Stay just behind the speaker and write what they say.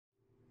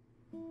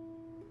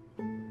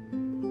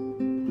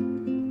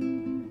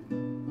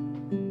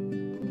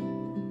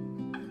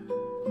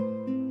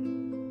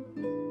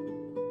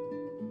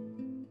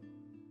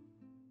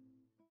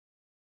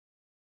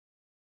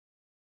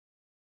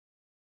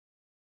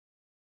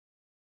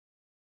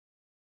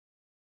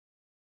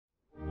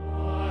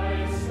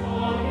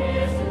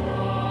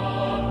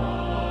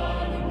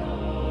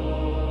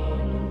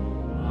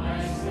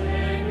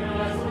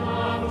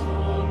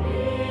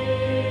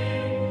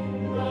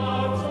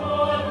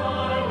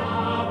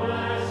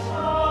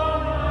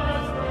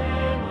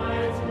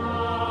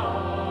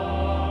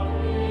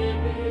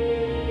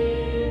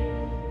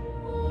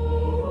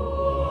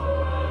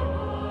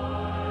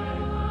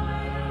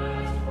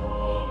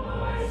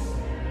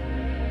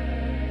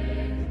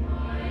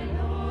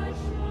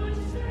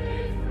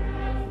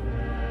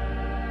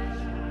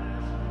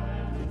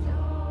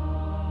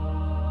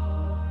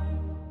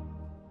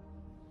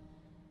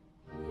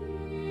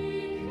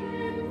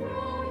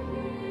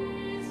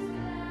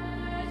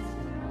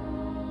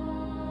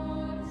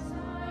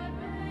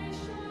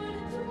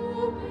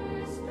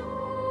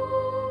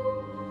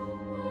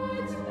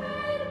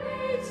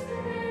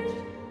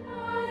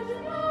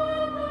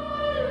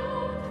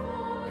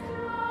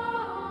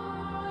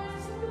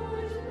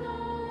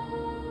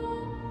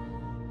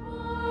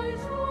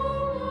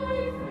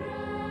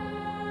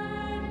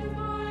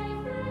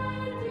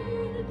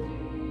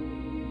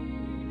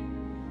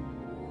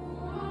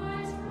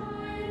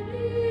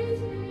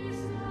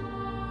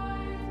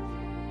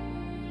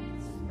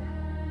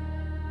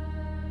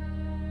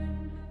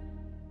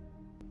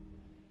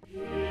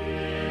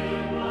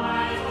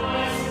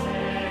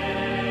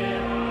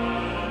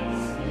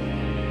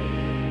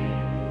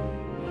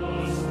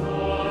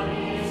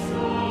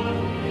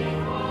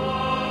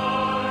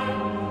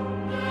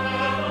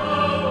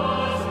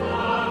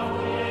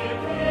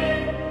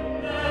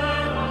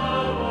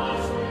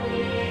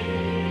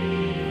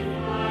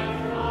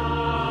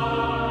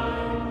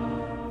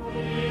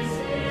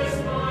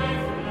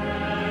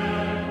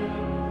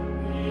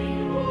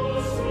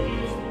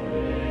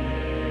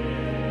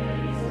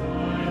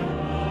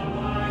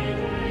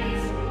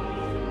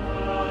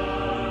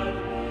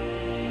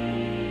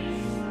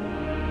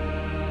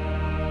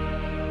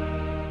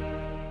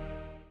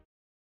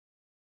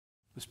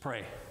Let's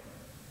pray.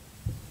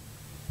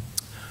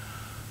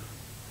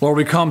 Lord,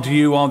 we come to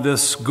you on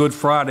this Good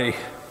Friday,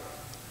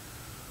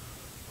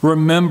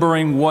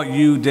 remembering what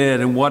you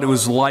did and what it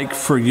was like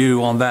for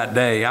you on that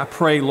day. I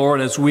pray,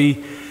 Lord, as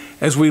we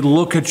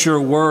look at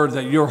your word,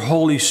 that your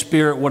Holy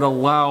Spirit would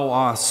allow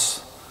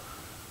us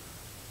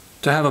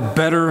to have a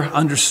better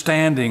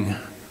understanding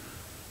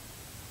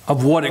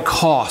of what it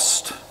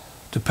cost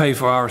to pay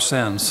for our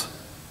sins.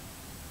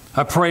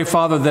 I pray,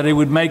 Father, that it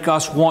would make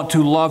us want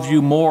to love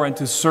you more and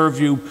to serve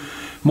you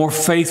more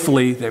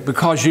faithfully, that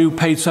because you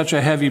paid such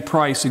a heavy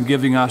price in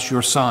giving us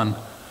your Son.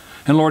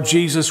 And Lord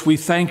Jesus, we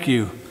thank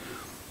you.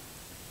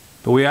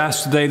 But we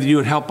ask today that you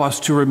would help us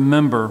to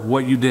remember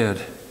what you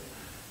did.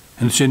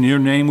 And it's in your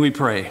name we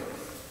pray.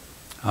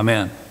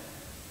 Amen.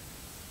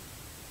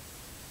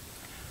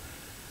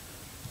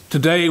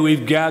 Today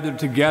we've gathered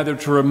together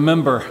to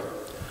remember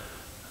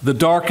the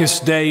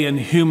darkest day in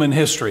human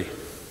history.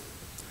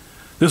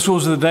 This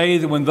was the day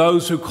that when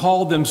those who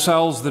called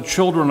themselves the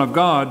children of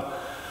God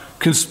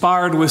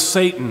conspired with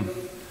Satan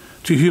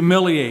to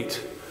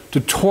humiliate, to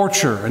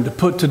torture, and to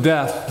put to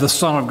death the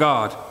Son of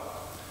God.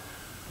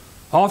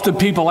 Often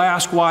people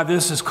ask why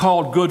this is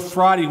called Good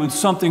Friday when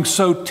something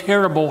so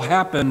terrible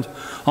happened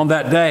on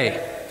that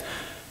day.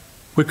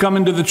 We come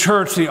into the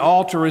church, the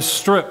altar is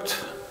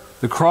stripped.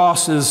 The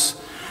cross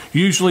is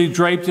usually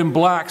draped in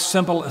black,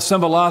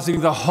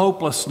 symbolizing the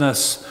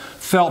hopelessness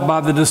felt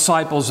by the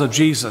disciples of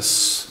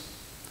Jesus.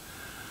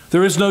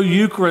 There is no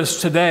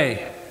Eucharist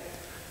today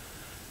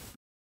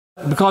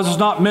because it's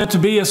not meant to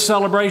be a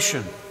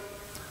celebration,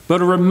 but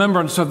a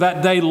remembrance of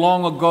that day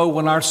long ago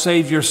when our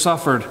Savior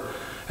suffered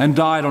and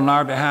died on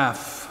our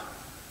behalf.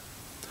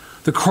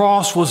 The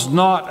cross was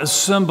not a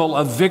symbol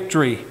of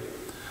victory,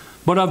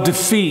 but of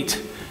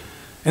defeat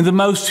in the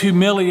most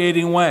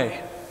humiliating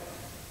way.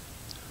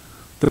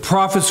 The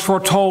prophets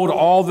foretold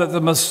all that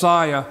the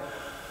Messiah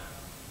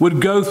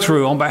would go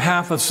through on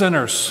behalf of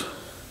sinners.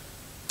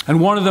 And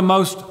one of the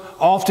most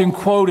often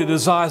quoted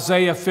is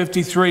Isaiah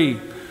 53,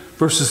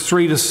 verses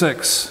 3 to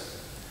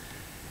 6.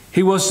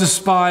 He was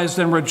despised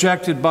and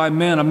rejected by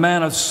men, a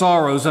man of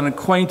sorrows and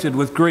acquainted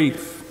with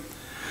grief.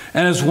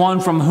 And as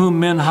one from whom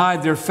men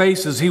hide their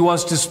faces, he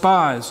was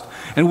despised,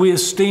 and we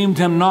esteemed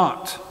him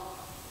not.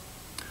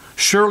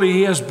 Surely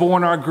he has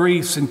borne our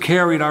griefs and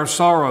carried our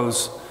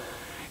sorrows,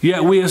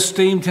 yet we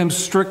esteemed him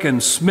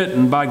stricken,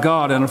 smitten by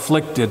God, and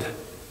afflicted.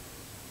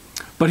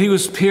 But he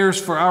was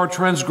pierced for our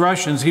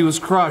transgressions, he was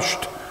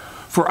crushed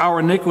for our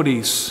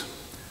iniquities.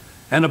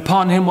 And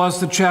upon him was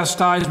the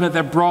chastisement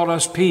that brought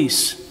us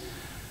peace,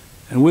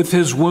 and with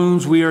his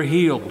wounds we are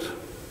healed.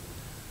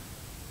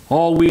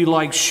 All we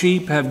like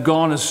sheep have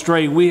gone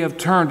astray. We have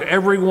turned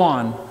every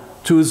one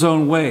to his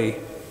own way,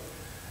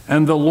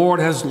 and the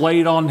Lord has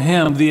laid on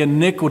him the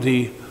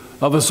iniquity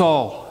of us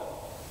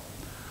all.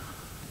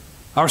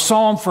 Our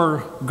psalm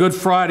for Good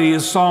Friday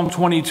is Psalm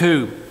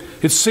 22.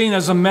 It's seen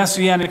as a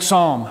messianic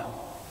psalm.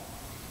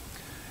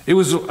 It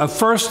was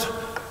first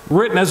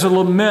written as a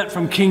lament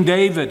from King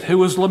David, who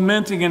was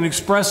lamenting and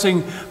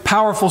expressing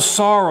powerful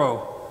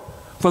sorrow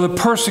for the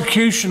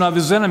persecution of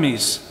his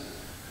enemies,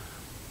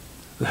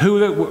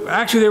 who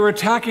actually they were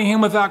attacking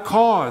him without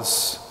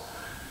cause.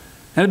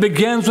 And it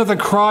begins with a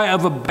cry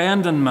of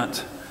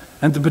abandonment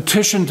and the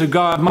petition to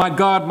God, my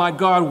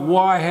God,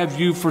 why have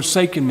you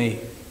forsaken me?"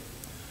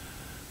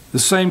 The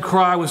same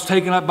cry was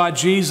taken up by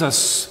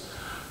Jesus,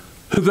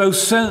 who though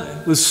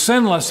was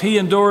sinless, he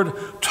endured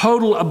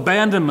total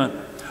abandonment,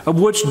 of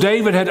which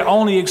David had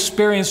only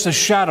experienced a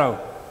shadow.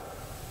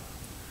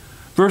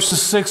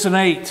 Verses 6 and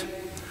 8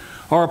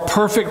 are a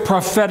perfect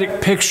prophetic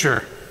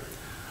picture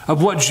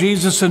of what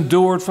Jesus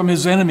endured from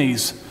his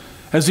enemies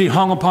as he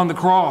hung upon the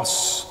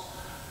cross.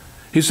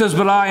 He says,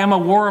 "But I am a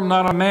worm,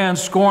 not a man,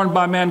 scorned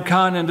by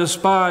mankind and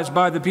despised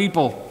by the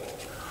people.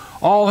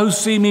 All who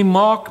see me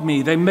mock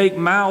me. They make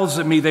mouths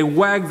at me. They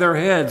wag their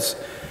heads.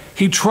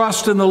 He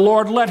trusts in the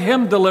Lord. Let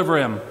him deliver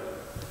him.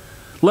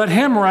 Let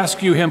him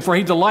rescue him, for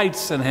he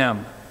delights in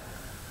him."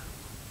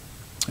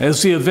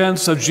 As the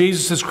events of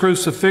Jesus'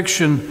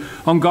 crucifixion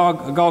on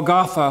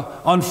Golgotha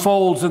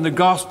unfolds in the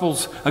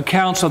Gospels'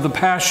 accounts of the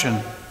Passion,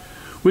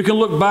 we can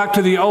look back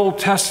to the Old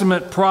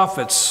Testament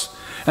prophets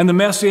and the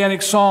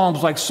Messianic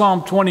Psalms like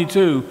Psalm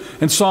 22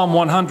 and Psalm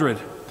 100.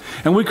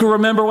 And we can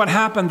remember what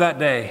happened that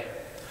day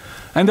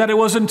and that it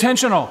was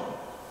intentional.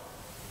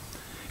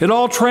 It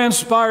all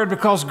transpired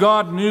because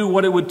God knew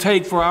what it would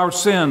take for our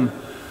sin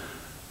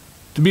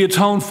to be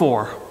atoned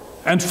for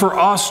and for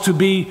us to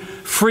be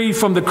free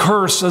from the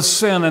curse of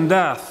sin and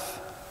death.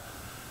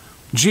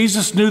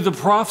 Jesus knew the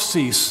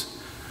prophecies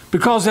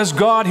because as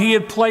God, he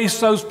had placed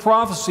those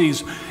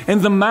prophecies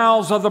in the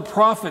mouths of the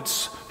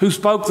prophets who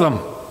spoke them.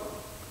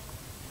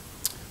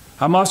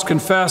 I must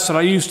confess that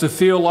I used to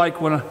feel like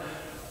when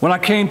I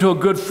came to a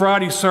Good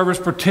Friday service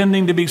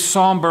pretending to be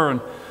somber and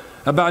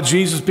about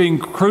Jesus being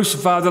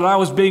crucified, that I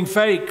was being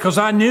fake, because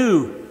I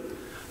knew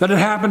that it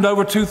happened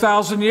over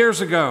 2,000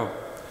 years ago.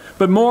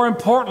 But more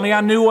importantly,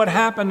 I knew what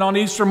happened on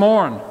Easter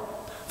morn,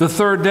 the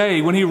third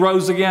day when he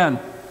rose again.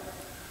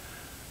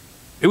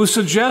 It was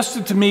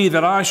suggested to me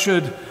that I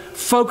should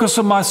focus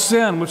of my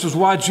sin, which is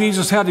why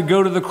Jesus had to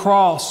go to the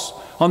cross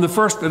in the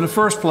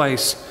first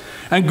place.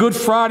 And Good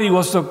Friday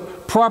was the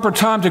proper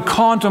time to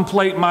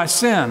contemplate my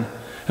sin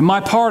and my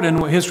part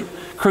in his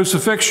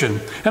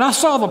crucifixion. And I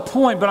saw the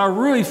point, but I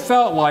really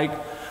felt like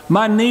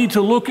my need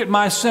to look at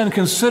my sin,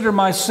 consider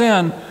my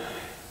sin,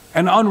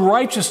 and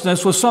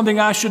unrighteousness was something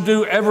I should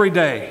do every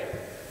day.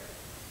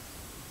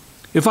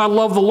 If I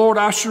love the Lord,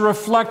 I should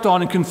reflect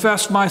on and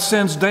confess my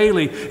sins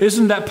daily.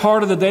 Isn't that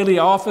part of the daily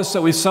office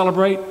that we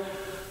celebrate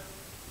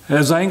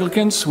as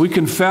Anglicans? We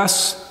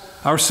confess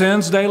our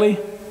sins daily.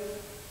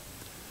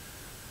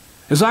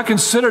 As I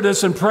considered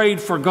this and prayed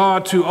for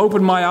God to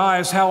open my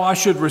eyes how I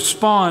should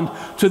respond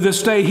to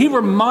this day, He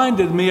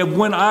reminded me of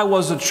when I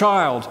was a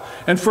child.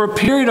 And for a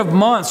period of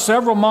months,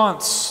 several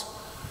months,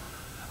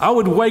 I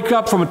would wake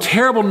up from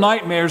terrible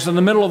nightmares in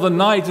the middle of the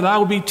night, and I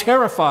would be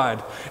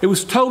terrified. It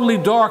was totally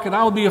dark, and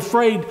I would be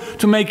afraid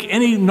to make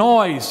any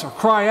noise or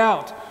cry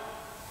out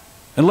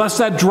unless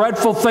that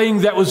dreadful thing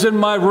that was in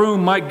my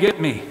room might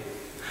get me.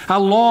 I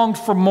longed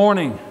for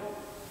morning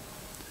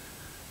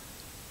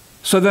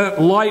so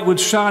that light would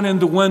shine in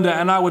the window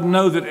and I would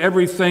know that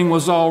everything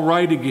was all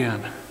right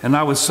again and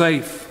I was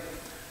safe.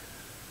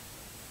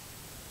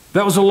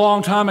 That was a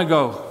long time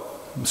ago.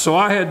 So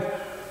I had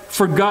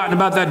forgotten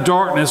about that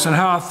darkness and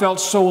how I felt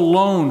so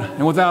alone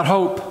and without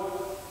hope.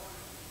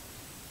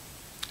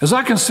 As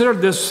I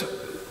considered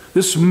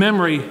this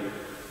memory,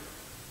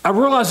 I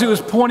realized it was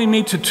pointing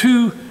me to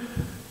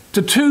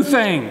two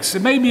things.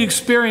 It made me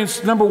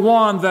experience, number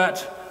one,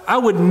 that I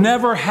would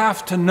never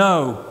have to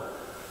know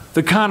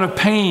the kind of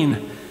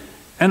pain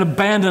and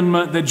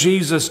abandonment that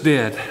Jesus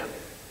did.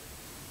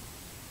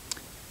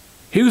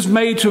 He was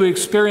made to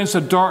experience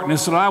a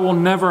darkness that I will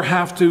never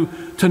have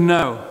to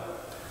know,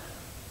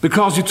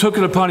 because He took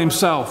it upon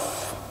Himself.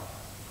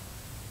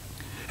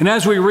 And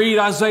as we read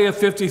Isaiah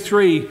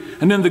 53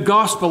 and then the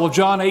Gospel of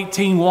John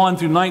 18:1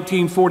 through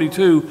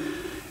 19:42,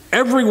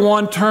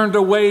 everyone turned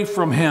away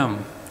from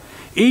Him.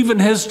 Even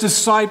His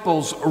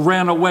disciples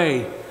ran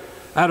away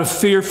out of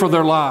fear for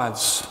their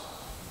lives.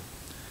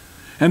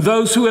 And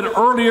those who had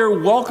earlier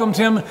welcomed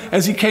Him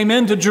as He came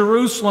into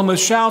Jerusalem with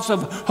shouts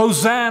of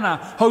Hosanna,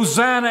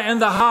 Hosanna in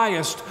the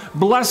highest,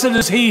 blessed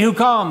is He who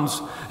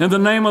comes in the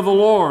name of the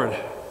Lord,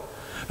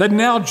 that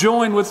now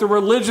join with the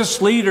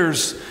religious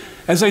leaders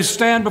as they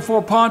stand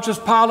before Pontius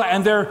Pilate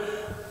and they're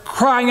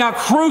crying out,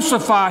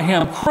 crucify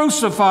Him,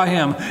 crucify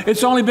Him.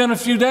 It's only been a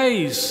few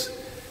days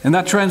in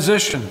that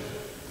transition.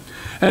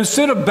 And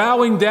instead of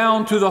bowing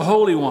down to the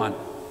Holy One,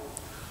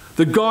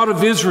 the God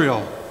of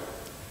Israel,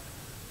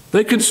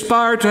 they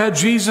conspired to have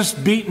Jesus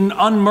beaten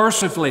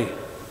unmercifully,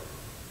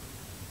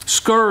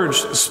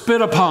 scourged,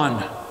 spit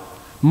upon,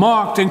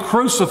 mocked, and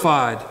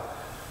crucified.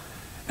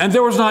 And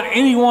there was not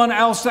anyone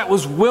else that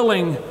was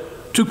willing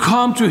to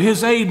come to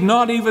His aid,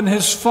 not even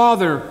His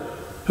Father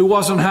who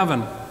was in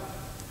heaven.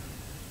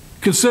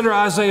 Consider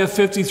Isaiah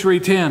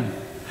 53:10.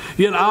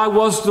 Yet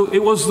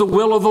it was the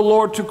will of the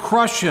Lord to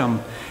crush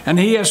Him, and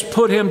He has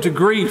put Him to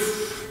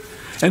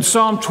grief. And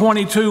Psalm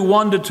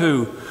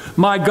 22:1-2.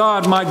 My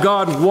God,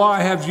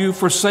 why have you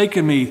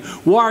forsaken me?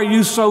 Why are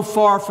you so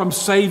far from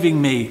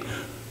saving me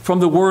from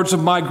the words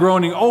of my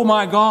groaning? Oh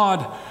my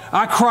God,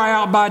 I cry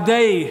out by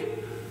day,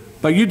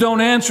 but you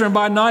don't answer, and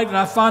by night, and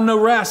I find no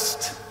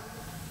rest.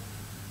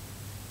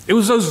 It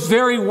was those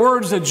very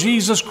words that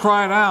Jesus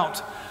cried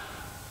out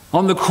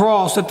on the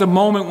cross at the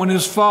moment when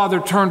His Father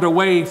turned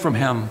away from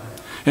Him.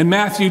 In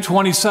Matthew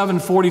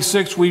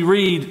 27:46, we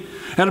read,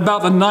 at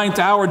about the 9th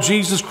hour,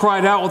 Jesus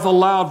cried out with a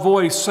loud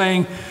voice,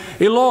 saying,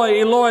 Eloi,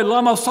 Eloi,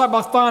 lama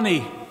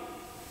sabachthani,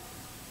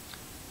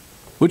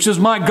 which is,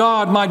 my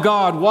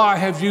God, why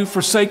have you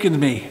forsaken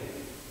me?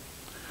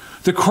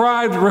 The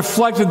cry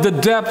reflected the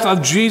depth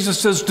of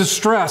Jesus'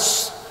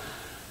 distress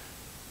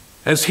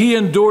as He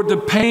endured the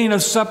pain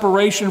of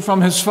separation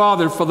from His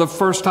Father for the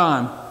first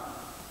time.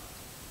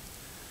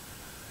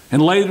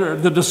 And later,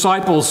 the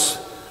disciples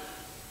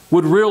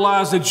would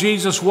realize that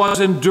Jesus was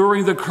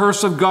enduring the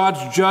curse of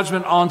God's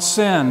judgment on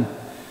sin,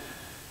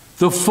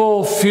 the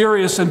full,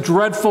 furious, and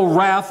dreadful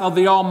wrath of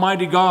the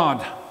Almighty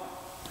God.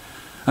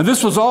 And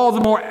this was all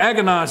the more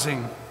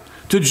agonizing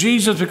to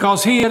Jesus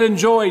because He had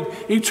enjoyed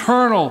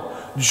eternal,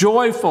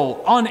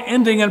 joyful,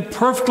 unending, and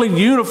perfectly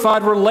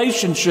unified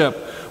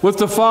relationship with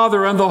the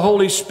Father and the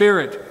Holy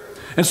Spirit.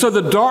 And so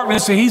the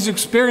darkness that He's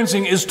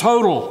experiencing is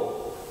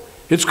total.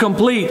 It's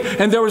complete.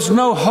 And there was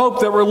no hope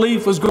that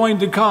relief was going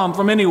to come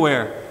from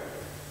anywhere.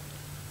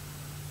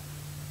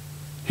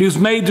 He was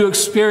made to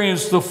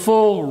experience the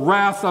full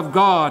wrath of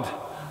God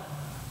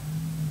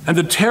and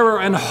the terror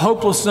and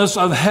hopelessness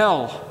of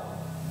hell,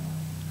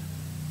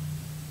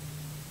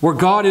 where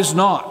God is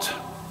not.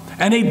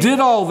 And He did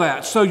all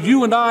that so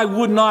you and I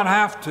would not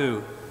have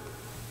to.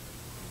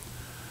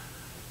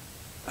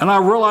 And I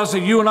realize that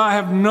you and I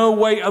have no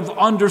way of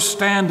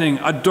understanding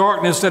a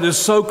darkness that is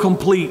so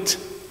complete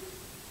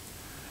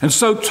and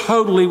so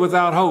totally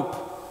without hope.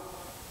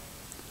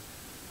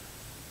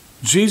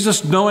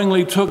 Jesus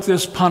knowingly took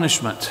this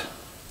punishment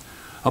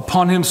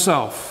upon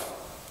Himself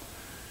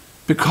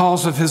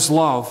because of his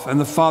love and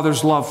the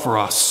Father's love for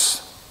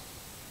us.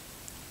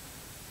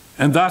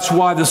 And that's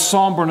why the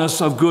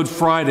somberness of Good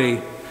Friday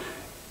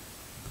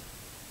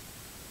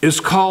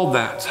is called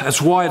that.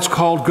 That's why it's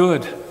called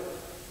good.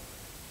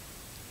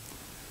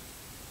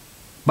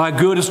 By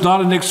good, it's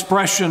not an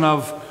expression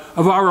of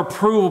our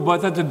approval,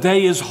 but that the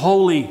day is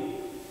holy.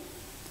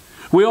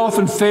 We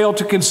often fail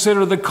to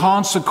consider the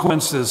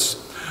consequences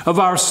of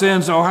our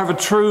sins or have a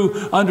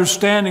true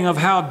understanding of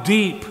how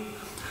deep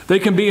they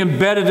can be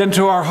embedded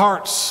into our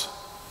hearts.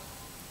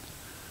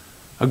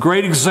 A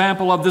great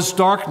example of this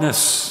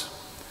darkness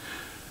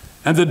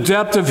and the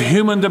depth of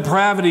human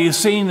depravity is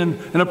seen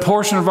in a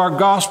portion of our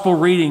gospel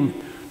reading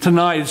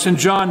tonight. It's in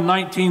John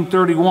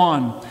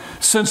 19:31.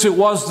 Since it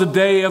was the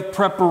day of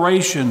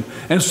preparation,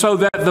 and so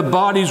that the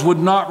bodies would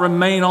not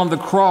remain on the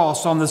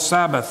cross on the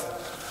Sabbath,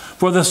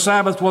 for the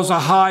Sabbath was a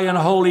high and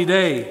holy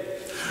day,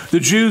 the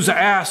Jews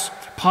asked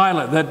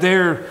Pilate that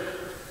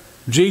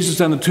Jesus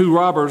and the two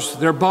robbers,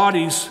 their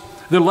bodies,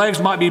 their legs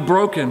might be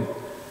broken,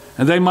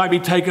 and they might be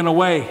taken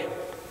away.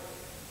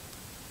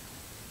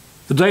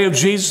 The day of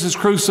Jesus'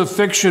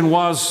 crucifixion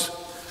was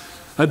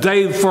a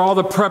day for all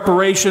the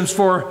preparations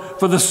for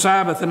the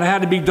Sabbath, and it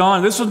had to be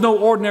done. This was no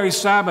ordinary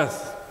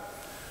Sabbath.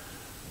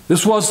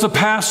 This was the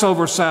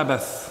Passover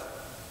Sabbath.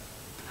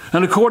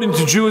 And according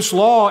to Jewish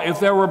law, if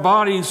there were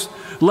bodies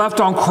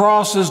left on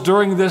crosses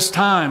during this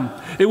time,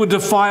 it would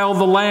defile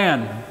the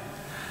land.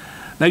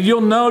 Now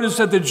you'll notice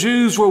that the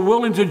Jews were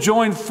willing to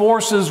join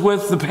forces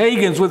with the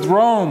pagans, with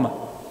Rome,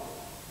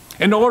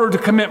 in order to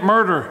commit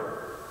murder.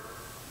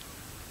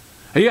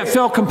 And yet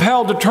felt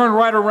compelled to turn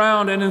right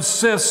around and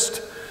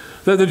insist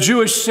that the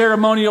Jewish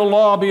ceremonial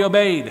law be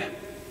obeyed.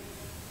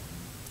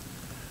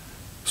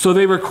 So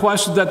they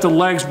requested that the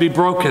legs be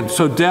broken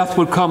so death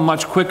would come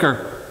much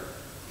quicker.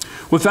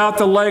 Without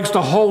the legs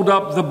to hold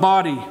up the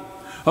body,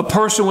 a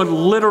person would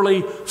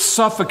literally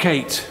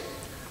suffocate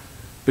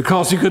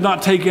because he could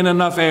not take in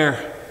enough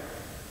air.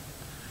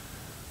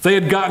 They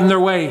had gotten their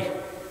way.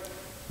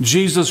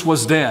 Jesus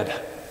was dead.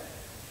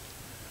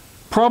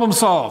 Problem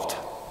solved.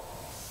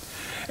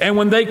 And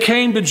when they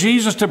came to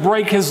Jesus to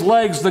break his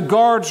legs, the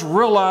guards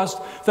realized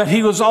that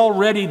he was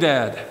already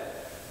dead.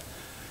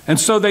 And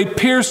so they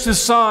pierced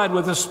his side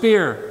with a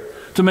spear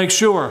to make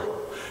sure.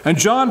 And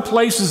John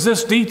places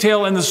this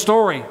detail in the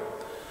story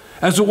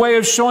as a way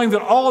of showing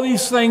that all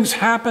these things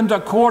happened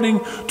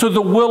according to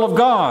the will of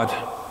God,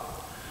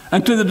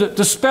 and to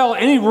dispel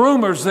any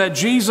rumors that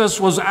Jesus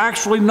was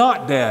actually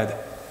not dead.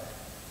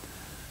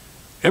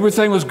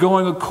 Everything was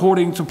going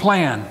according to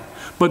plan,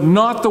 but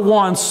not the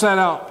one set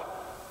out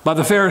by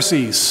the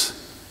Pharisees.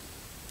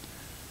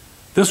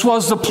 This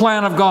was the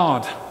plan of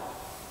God,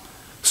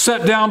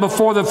 set down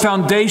before the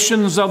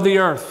foundations of the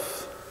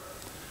earth.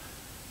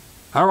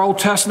 Our Old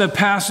Testament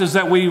passage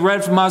that we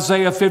read from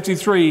Isaiah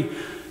 53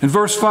 in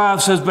verse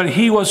 5 says, "But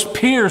he was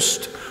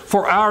pierced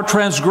for our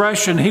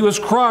transgression. He was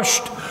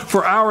crushed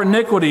for our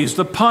iniquities.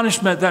 The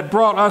punishment that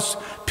brought us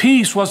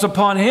peace was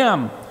upon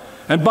him,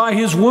 and by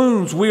his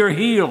wounds we are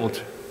healed."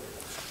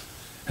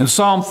 And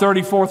Psalm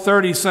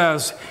 34:30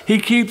 says, "He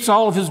keeps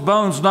all of his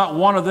bones, not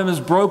one of them is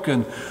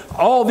broken."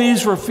 All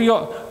these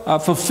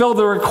fulfill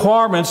the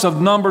requirements of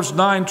Numbers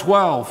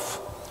 9:12,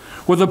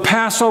 where the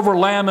Passover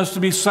lamb is to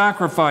be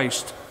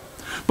sacrificed,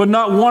 but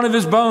not one of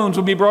his bones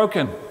will be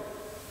broken.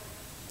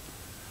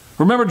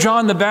 Remember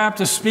John the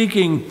Baptist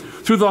speaking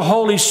through the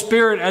Holy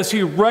Spirit as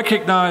he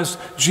recognized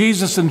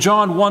Jesus in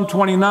John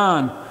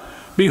 1:29.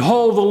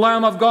 "Behold the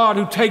Lamb of God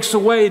who takes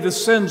away the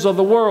sins of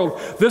the world."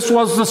 This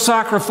was the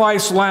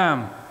sacrifice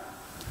lamb.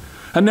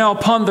 And now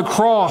upon the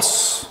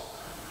cross,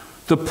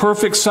 the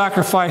perfect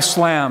sacrifice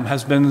lamb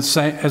has been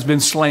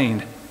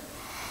slain.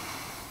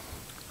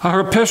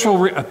 Our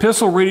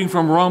epistle reading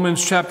from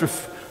Romans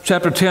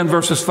chapter 10,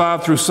 verses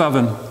 5 through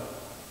 7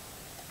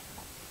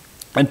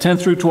 and 10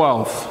 through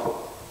 12.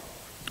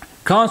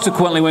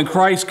 "Consequently, when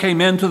Christ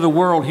came into the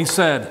world, he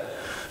said,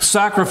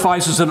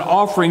 'Sacrifices and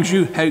offerings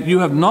you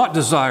have not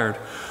desired,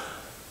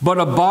 but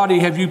a body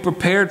have you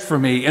prepared for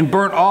me. And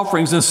burnt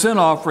offerings and sin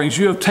offerings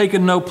you have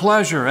taken no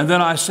pleasure.' And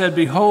then I said,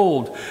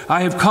 'Behold,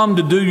 I have come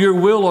to do your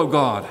will, O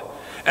God,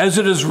 as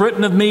it is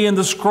written of me in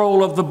the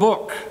scroll of the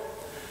book.'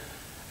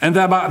 And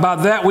that by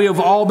that we have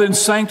all been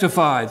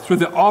sanctified through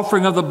the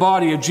offering of the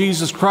body of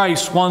Jesus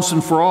Christ once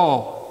and for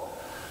all."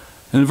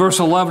 In verse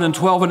 11 and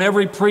 12, "And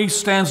every priest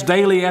stands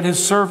daily at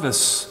his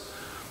service,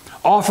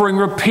 offering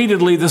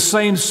repeatedly the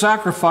same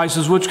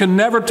sacrifices which can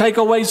never take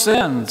away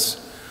sins.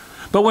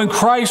 But when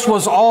Christ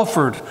was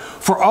offered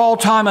for all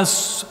time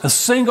as a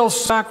single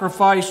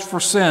sacrifice for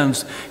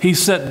sins, he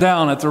sat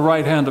down at the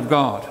right hand of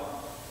God."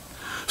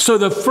 So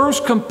the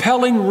first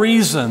compelling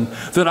reason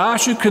that I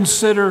should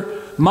consider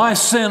my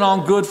sin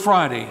on Good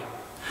Friday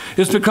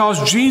is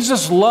because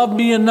Jesus loved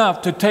me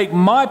enough to take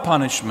my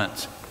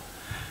punishment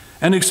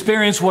and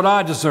experience what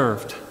I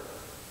deserved.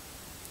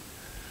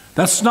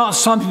 That's not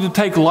something to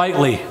take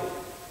lightly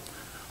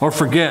or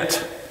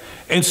forget.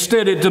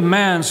 Instead, it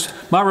demands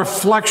my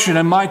reflection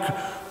and my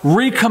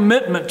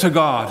recommitment to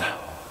God,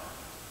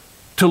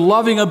 to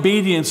loving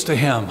obedience to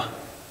him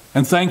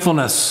and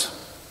thankfulness.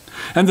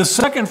 And the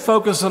second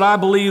focus that I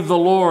believe the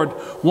Lord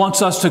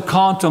wants us to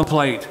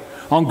contemplate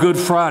on Good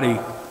Friday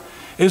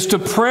is to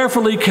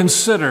prayerfully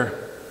consider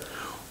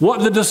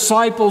what the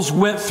disciples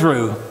went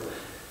through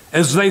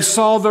as they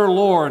saw their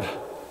Lord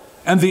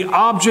and the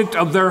object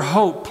of their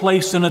hope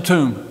placed in a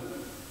tomb.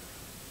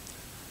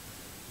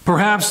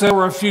 Perhaps there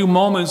were a few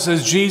moments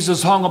as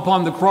Jesus hung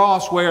upon the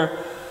cross where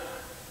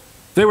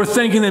they were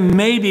thinking that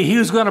maybe he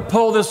was going to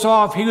pull this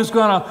off. He was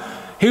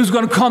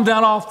going to come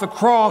down off the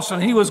cross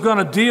and he was going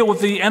to deal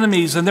with the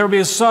enemies, and there would be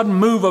a sudden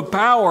move of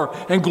power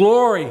and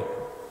glory.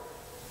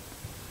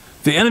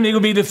 The enemy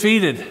would be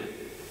defeated.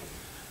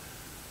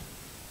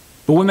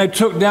 But when they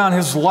took down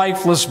his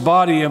lifeless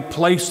body and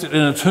placed it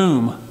in a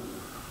tomb,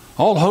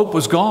 all hope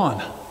was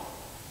gone.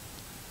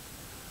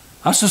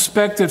 I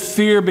suspect that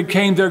fear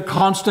became their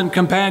constant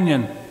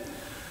companion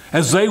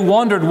as they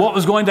wondered what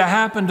was going to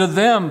happen to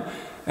them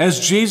as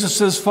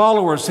Jesus'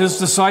 followers, his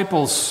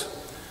disciples.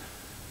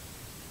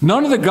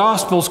 None of the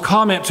Gospels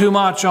comment too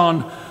much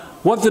on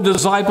what the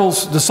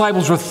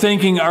disciples were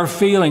thinking or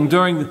feeling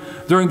during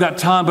that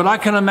time, but I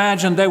can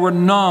imagine they were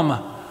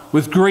numb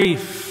with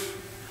grief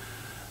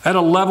at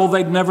a level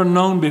they'd never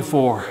known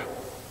before.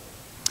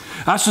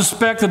 I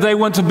suspect that they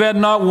went to bed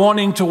not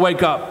wanting to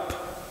wake up.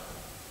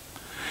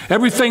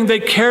 Everything they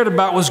cared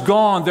about was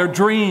gone, their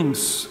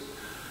dreams.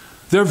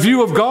 Their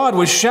view of God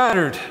was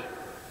shattered.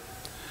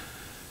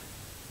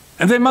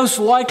 And they most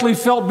likely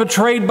felt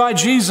betrayed by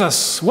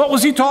Jesus. What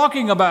was he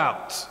talking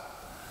about?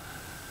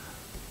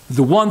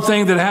 The one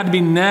thing that had to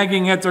be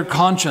nagging at their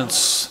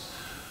conscience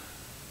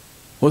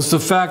was the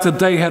fact that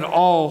they had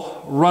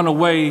all run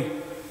away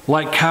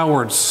like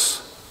cowards.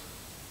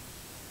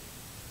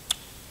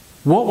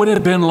 What would it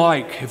have been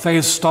like if they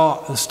had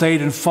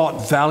stayed and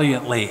fought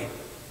valiantly?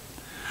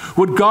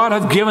 Would God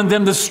have given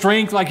them the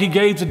strength like he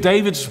gave to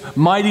David's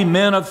mighty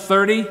men of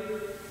 30?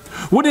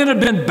 Wouldn't it have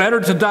been better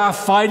to die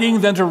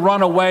fighting than to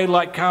run away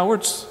like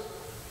cowards?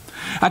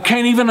 I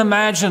can't even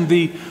imagine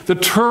the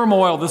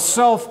turmoil, the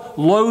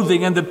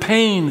self-loathing, and the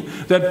pain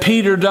that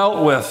Peter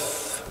dealt with.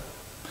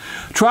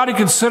 Try to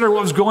consider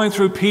what was going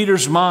through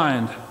Peter's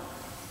mind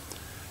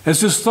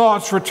as his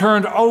thoughts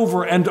returned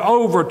over and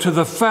over to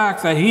the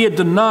fact that he had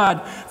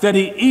denied that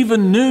he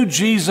even knew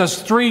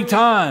Jesus 3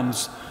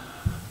 times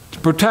to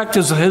protect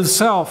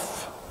himself.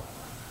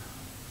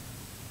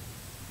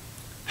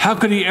 How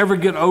could he ever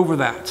get over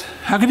that?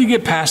 How could he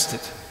get past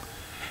it?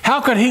 How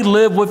could he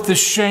live with the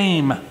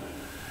shame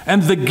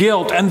and the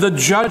guilt and the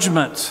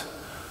judgment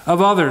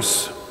of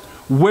others?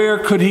 Where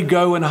could he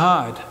go and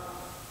hide?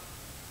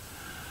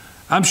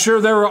 I'm sure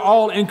they were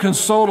all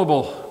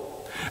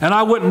inconsolable, and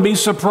I wouldn't be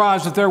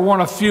surprised if there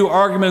weren't a few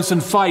arguments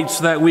and fights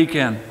that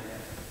weekend.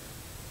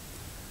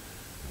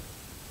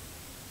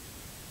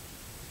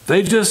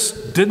 They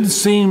just didn't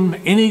seem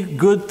any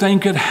good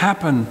thing could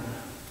happen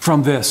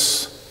from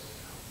this.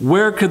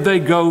 Where could they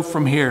go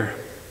from here?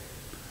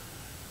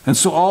 And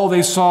so all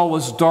they saw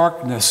was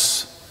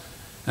darkness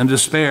and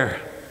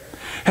despair.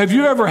 Have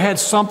you ever had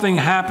something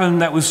happen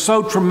that was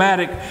so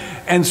traumatic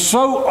and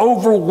so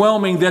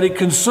overwhelming that it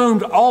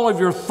consumed all of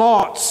your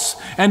thoughts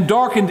and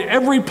darkened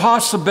every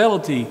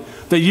possibility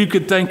that you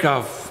could think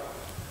of?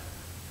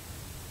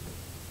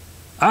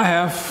 I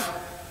have.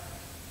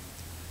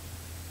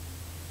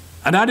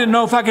 And I didn't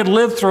know if I could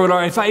live through it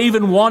or if I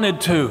even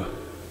wanted to.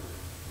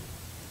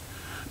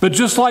 But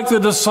just like the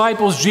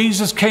disciples,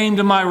 Jesus came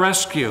to my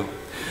rescue,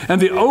 and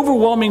the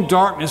overwhelming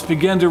darkness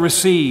began to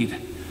recede,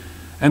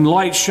 and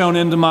light shone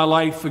into my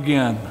life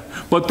again.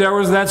 But there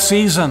was that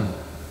season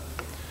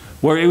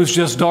where it was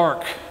just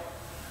dark,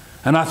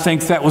 and I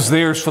think that was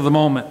theirs for the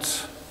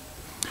moment.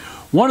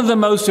 One of the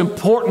most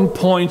important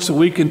points that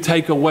we can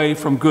take away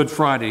from Good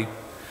Friday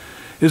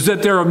is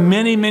that there are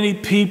many, many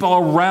people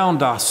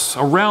around us,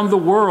 around the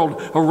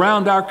world,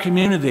 around our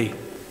community,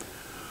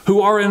 who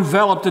are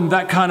enveloped in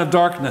that kind of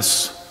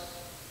darkness.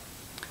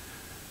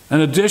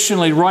 And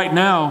additionally, right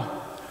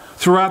now,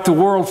 throughout the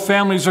world,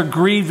 families are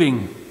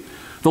grieving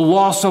the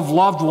loss of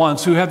loved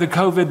ones who have the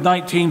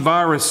COVID-19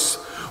 virus,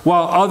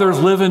 while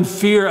others live in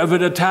fear of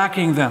it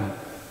attacking them.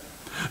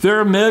 There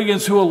are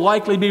millions who will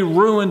likely be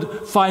ruined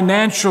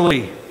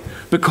financially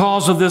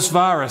because of this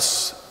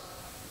virus.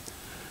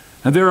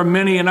 And there are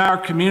many in our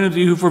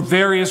community who, for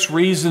various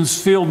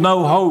reasons, feel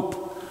no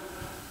hope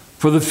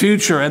for the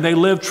future, and they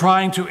live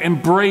trying to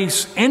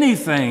embrace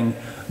anything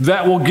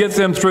that will get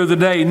them through the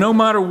day, no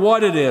matter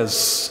what it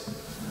is.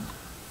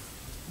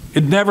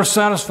 It never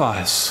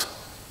satisfies.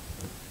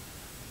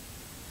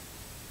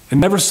 It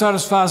never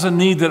satisfies a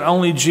need that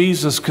only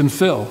Jesus can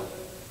fill.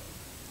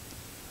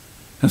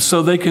 And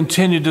so they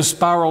continue to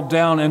spiral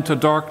down into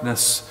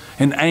darkness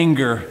and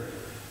anger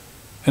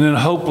and in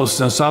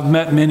hopelessness. I've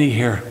met many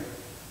here.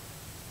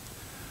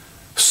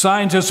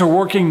 Scientists are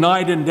working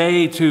night and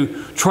day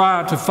to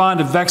try to find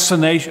a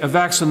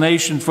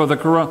vaccination for the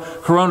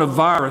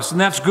coronavirus,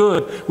 and that's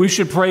good. We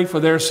should pray for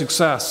their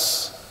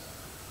success.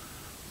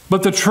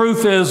 But the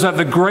truth is that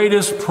the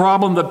greatest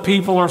problem that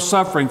people are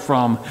suffering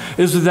from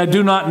is that they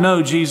do not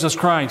know Jesus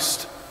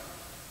Christ.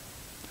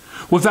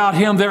 Without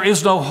Him, there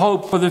is no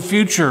hope for the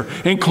future,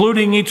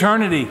 including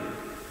eternity.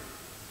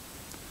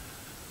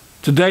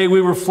 Today we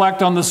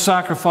reflect on the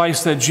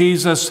sacrifice that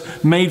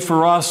Jesus made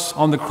for us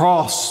on the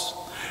cross,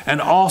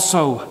 and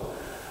also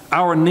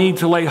our need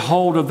to lay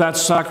hold of that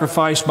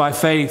sacrifice by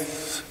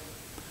faith,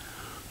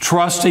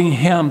 trusting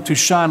Him to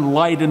shine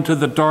light into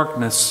the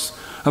darkness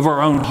of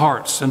our own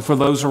hearts and for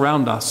those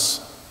around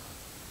us.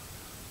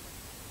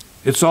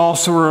 It's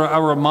also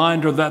a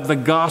reminder that the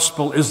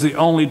gospel is the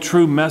only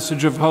true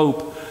message of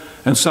hope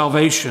and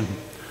salvation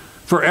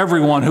for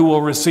everyone who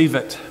will receive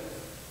it.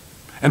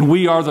 And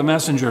we are the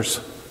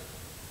messengers.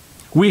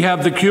 We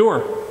have the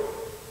cure.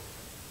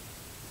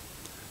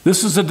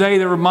 This is a day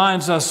that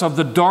reminds us of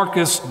the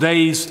darkest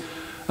days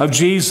of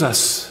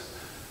Jesus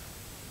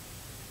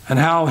and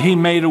how He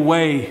made a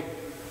way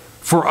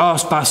for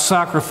us by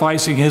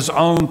sacrificing His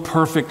own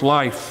perfect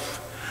life.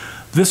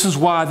 This is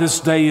why this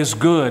day is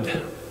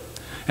good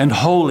and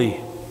holy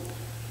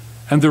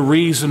and the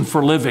reason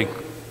for living.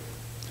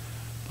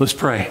 Let's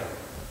pray.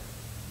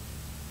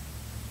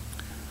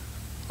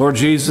 Lord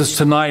Jesus,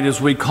 tonight as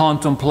we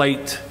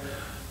contemplate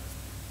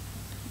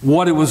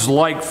what it was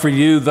like for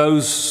you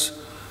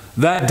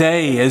that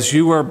day, as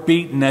you were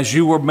beaten, as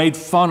you were made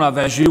fun of,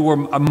 as you were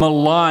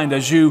maligned,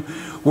 as you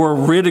were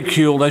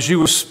ridiculed, as you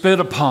were spit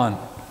upon,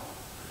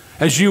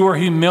 as you were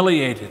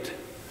humiliated,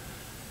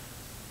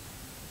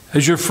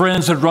 as your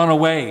friends had run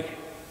away,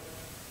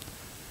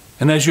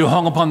 and as you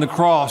hung upon the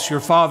cross, your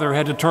Father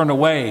had to turn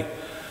away,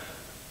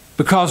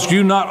 because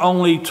you not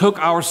only took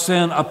our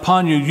sin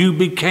upon you, you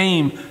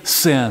became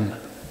sin.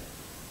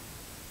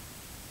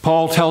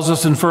 Paul tells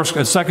us in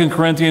 2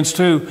 Corinthians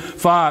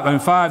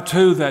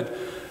 5:2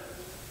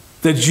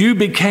 that you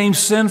became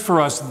sin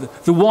for us.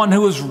 The one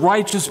who is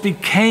righteous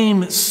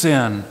became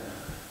sin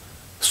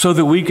so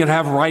that we could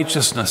have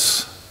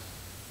righteousness.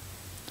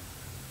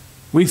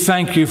 We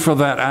thank you for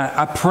that.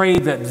 I pray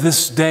that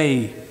this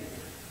day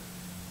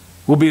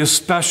will be a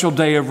special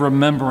day of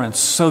remembrance,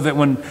 so that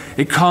when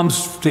it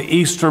comes to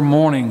Easter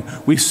morning,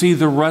 we see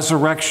the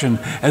resurrection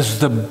as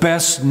the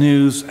best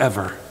news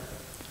ever,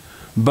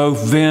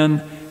 both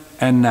then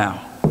and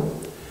now.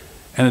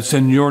 And it's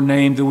in your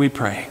name that we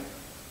pray.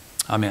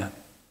 Amen.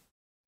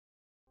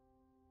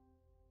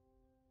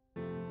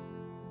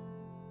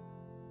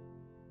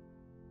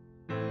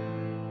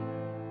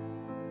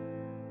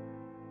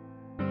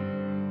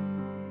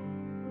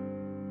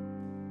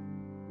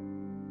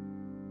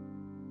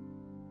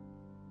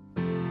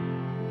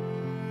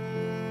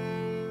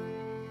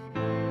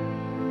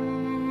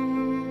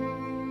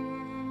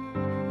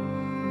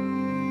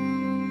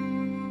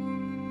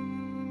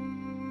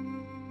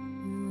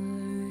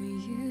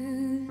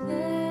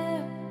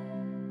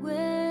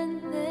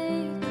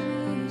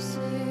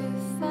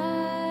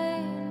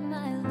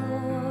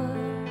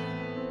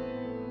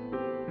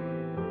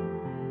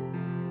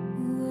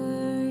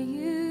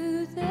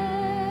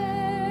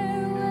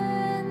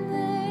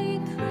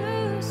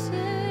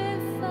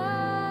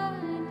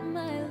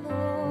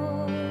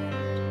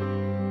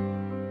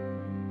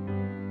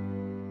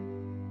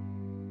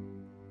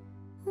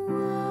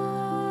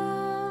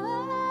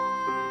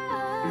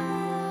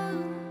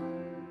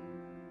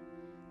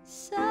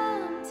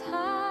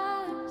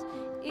 Sometimes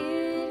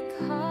it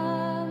comes